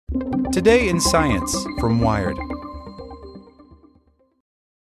Today in Science from Wired.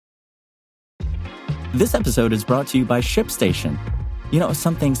 This episode is brought to you by ShipStation. You know,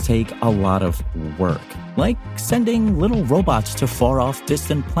 some things take a lot of work, like sending little robots to far-off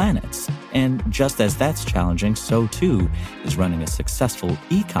distant planets. And just as that's challenging, so too is running a successful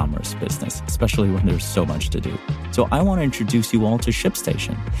e-commerce business, especially when there's so much to do. So I want to introduce you all to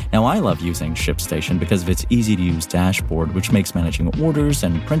ShipStation. Now, I love using ShipStation because of its easy-to-use dashboard, which makes managing orders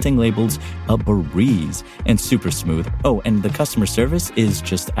and printing labels a breeze and super smooth. Oh, and the customer service is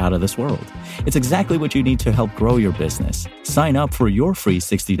just out of this world. It's exactly what you need to help grow your business. Sign up for your free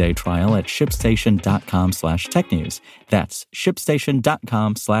 60-day trial at shipstation.com/technews. That's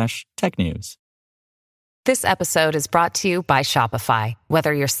shipstation.com/technews. This episode is brought to you by Shopify.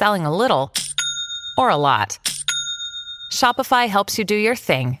 Whether you're selling a little or a lot, Shopify helps you do your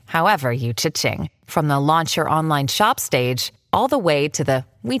thing, however you cha-ching. From the launch your online shop stage, all the way to the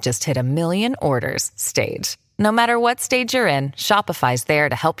we just hit 1 million orders stage. No matter what stage you're in, Shopify's there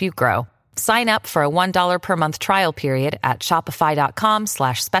to help you grow. Sign up for a $1 per month trial period at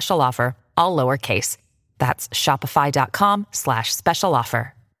shopify.com/special offer, all lowercase. That's shopify.com/special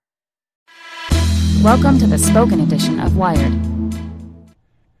offer. Welcome to the spoken edition of Wired.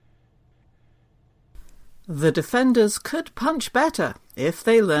 The Defenders Could Punch Better If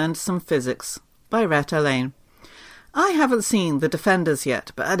They Learned Some Physics, by Rhett Allain. I haven't seen The Defenders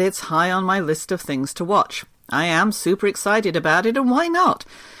yet, but it's high on my list of things to watch. I am super excited about it, and why not?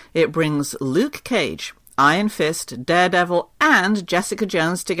 It brings Luke Cage, Iron Fist, Daredevil, and Jessica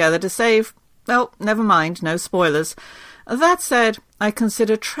Jones together to save... Oh, never mind, no spoilers. That said, I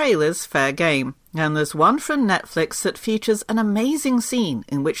consider trailers fair game, and there's one from Netflix that features an amazing scene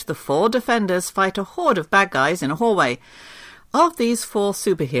in which the 4 defenders fight a horde of bad guys in a hallway. Of these 4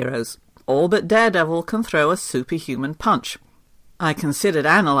 superheroes, all but Daredevil can throw a superhuman punch. I considered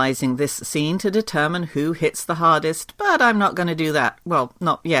analysing this scene to determine who hits the hardest, but I'm not going to do that. Well,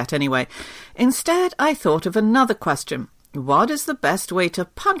 not yet anyway. Instead, I thought of another question. What is the best way to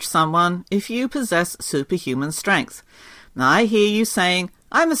punch someone if you possess superhuman strength? I hear you saying,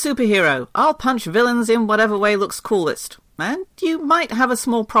 I'm a superhero, I'll punch villains in whatever way looks coolest. And you might have a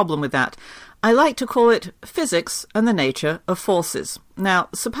small problem with that. I like to call it physics and the nature of forces. Now,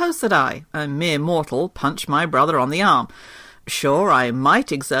 suppose that I, a mere mortal, punch my brother on the arm. Sure, I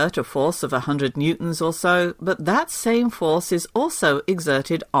might exert a force of 100 newtons or so, but that same force is also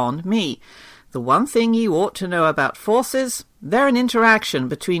exerted on me. The one thing you ought to know about forces, they're an interaction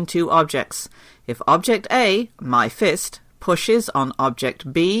between 2 objects. If object A, my fist, pushes on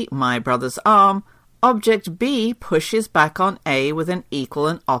object B, my brother's arm, object B pushes back on A with an equal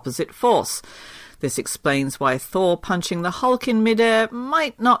and opposite force. This explains why Thor punching the Hulk in midair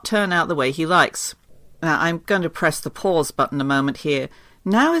might not turn out the way he likes. Now, I'm going to press the pause button a moment here.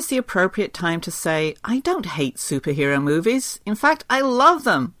 Now is the appropriate time to say, I don't hate superhero movies. In fact, I love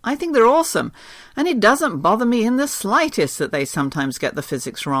them. I think they're awesome. And it doesn't bother me in the slightest that they sometimes get the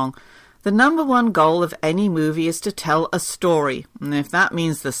physics wrong. The number one goal of any movie is to tell a story. And if that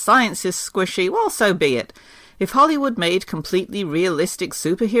means the science is squishy, well, so be it. If Hollywood made completely realistic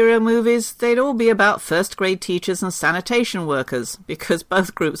superhero movies, they'd all be about first-grade teachers and sanitation workers, because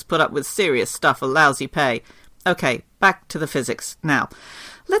both groups put up with serious stuff for lousy pay. Okay, back to the physics. Now,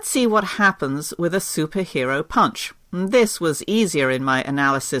 let's see what happens with a superhero punch. This was easier in my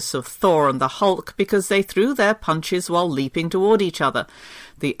analysis of Thor and the Hulk because they threw their punches while leaping toward each other.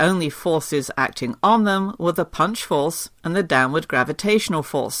 The only forces acting on them were the punch force and the downward gravitational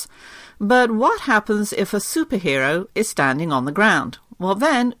force. But what happens if a superhero is standing on the ground? Well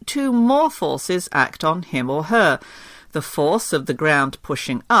then, 2 more forces act on him or her. The force of the ground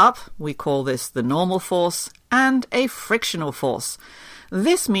pushing up, we call this the normal force, and a frictional force.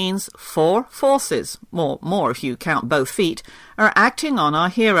 This means 4 forces, or more if you count both feet, are acting on our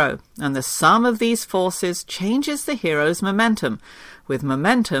hero, and the sum of these forces changes the hero's momentum, with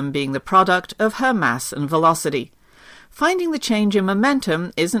momentum being the product of her mass and velocity. Finding the change in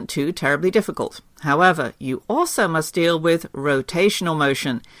momentum isn't too terribly difficult. However, you also must deal with rotational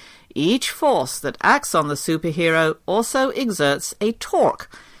motion. Each force that acts on the superhero also exerts a torque.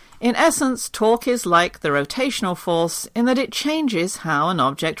 In essence, torque is like the rotational force in that it changes how an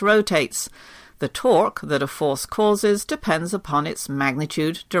object rotates. The torque that a force causes depends upon its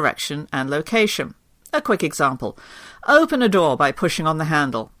magnitude, direction, and location. A quick example. Open a door by pushing on the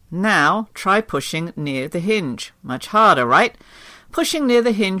handle. Now, try pushing near the hinge. Much harder, right? Pushing near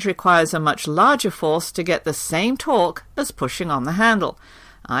the hinge requires a much larger force to get the same torque as pushing on the handle.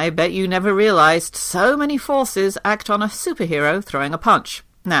 I bet you never realized so many forces act on a superhero throwing a punch.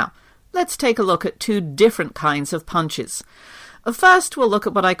 Now, let's take a look at 2 different kinds of punches. First, we'll look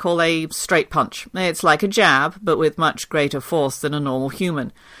at what I call a straight punch. It's like a jab, but with much greater force than a normal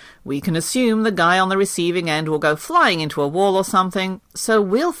human. We can assume the guy on the receiving end will go flying into a wall or something, so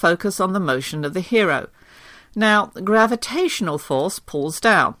we'll focus on the motion of the hero. Now, gravitational force pulls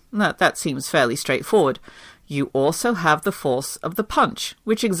down. That seems fairly straightforward. You also have the force of the punch,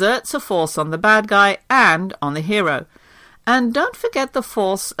 which exerts a force on the bad guy and on the hero. And don't forget the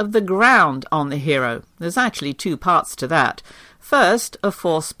force of the ground on the hero. There's actually two parts to that. First, a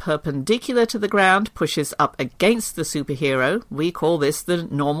force perpendicular to the ground pushes up against the superhero. We call this the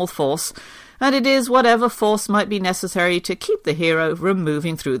normal force, and it is whatever force might be necessary to keep the hero from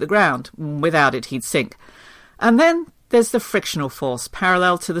moving through the ground. Without it, he'd sink. And then there's the frictional force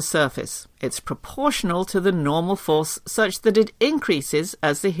parallel to the surface. It's proportional to the normal force such that it increases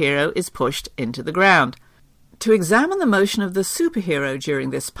as the hero is pushed into the ground. To examine the motion of the superhero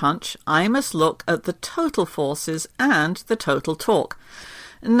during this punch, I must look at the total forces and the total torque.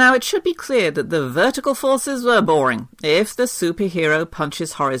 Now, it should be clear that the vertical forces were boring. If the superhero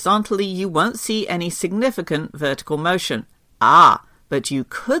punches horizontally, you won't see any significant vertical motion. But you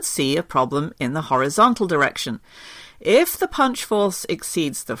could see a problem in the horizontal direction. If the punch force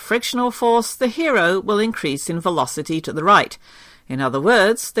exceeds the frictional force, the hero will increase in velocity to the right. In other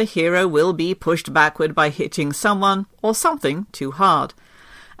words, the hero will be pushed backward by hitting someone or something too hard.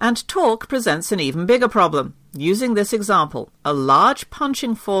 And torque presents an even bigger problem. Using this example, a large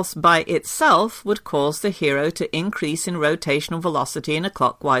punching force by itself would cause the hero to increase in rotational velocity in a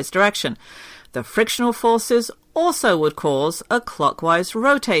clockwise direction. The frictional forces also would cause a clockwise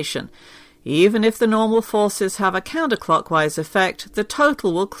rotation. Even if the normal forces have a counterclockwise effect, the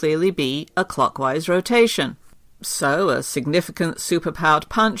total will clearly be a clockwise rotation. So, a significant superpowered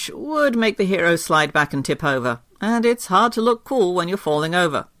punch would make the hero slide back and tip over, and it's hard to look cool when you're falling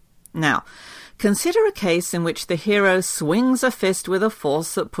over. Now, consider a case in which the hero swings a fist with a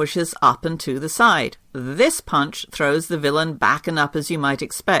force that pushes up and to the side. This punch throws the villain back and up as you might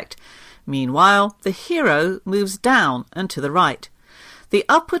expect. Meanwhile, the hero moves down and to the right. The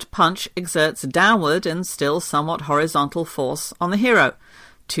upward punch exerts downward and still somewhat horizontal force on the hero.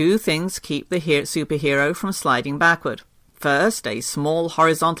 Two things keep the superhero from sliding backward. First, a small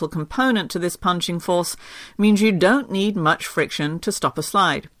horizontal component to this punching force means you don't need much friction to stop a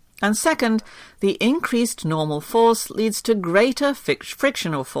slide. And second, the increased normal force leads to greater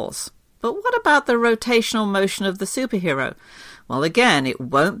frictional force. But what about the rotational motion of the superhero? Well, again, it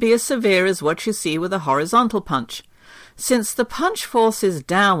won't be as severe as what you see with a horizontal punch. Since the punch force is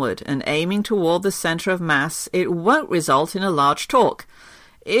downward and aiming toward the center of mass, it won't result in a large torque.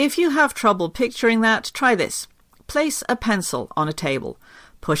 If you have trouble picturing that, try this. Place a pencil on a table.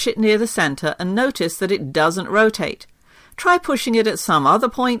 Push it near the center and notice that it doesn't rotate. Try pushing it at some other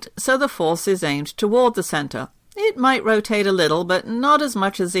point so the force is aimed toward the center. It might rotate a little, but not as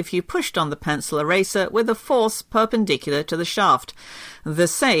much as if you pushed on the pencil eraser with a force perpendicular to the shaft. The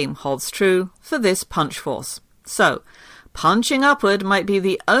same holds true for this punch force. So, punching upward might be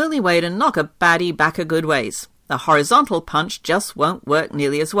the only way to knock a baddie back a good ways. The horizontal punch just won't work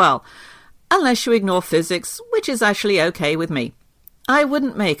nearly as well, unless you ignore physics, which is actually okay with me. I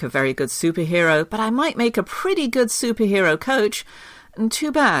wouldn't make a very good superhero, but I might make a pretty good superhero coach. Too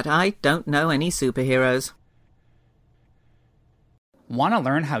bad I don't know any superheroes. Want to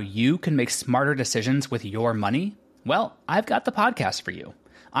learn how you can make smarter decisions with your money? Well, I've got the podcast for you.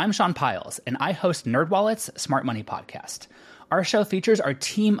 I'm Sean Piles, and I host NerdWallet's Smart Money Podcast. Our show features our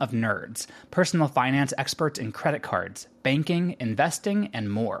team of nerds, personal finance experts in credit cards, banking, investing,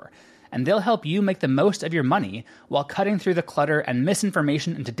 and more. And they'll help you make the most of your money while cutting through the clutter and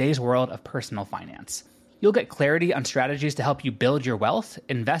misinformation in today's world of personal finance. You'll get clarity on strategies to help you build your wealth,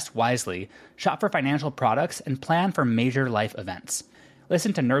 invest wisely, shop for financial products, and plan for major life events.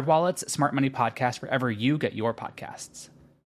 Listen to NerdWallet's Smart Money Podcast wherever you get your podcasts.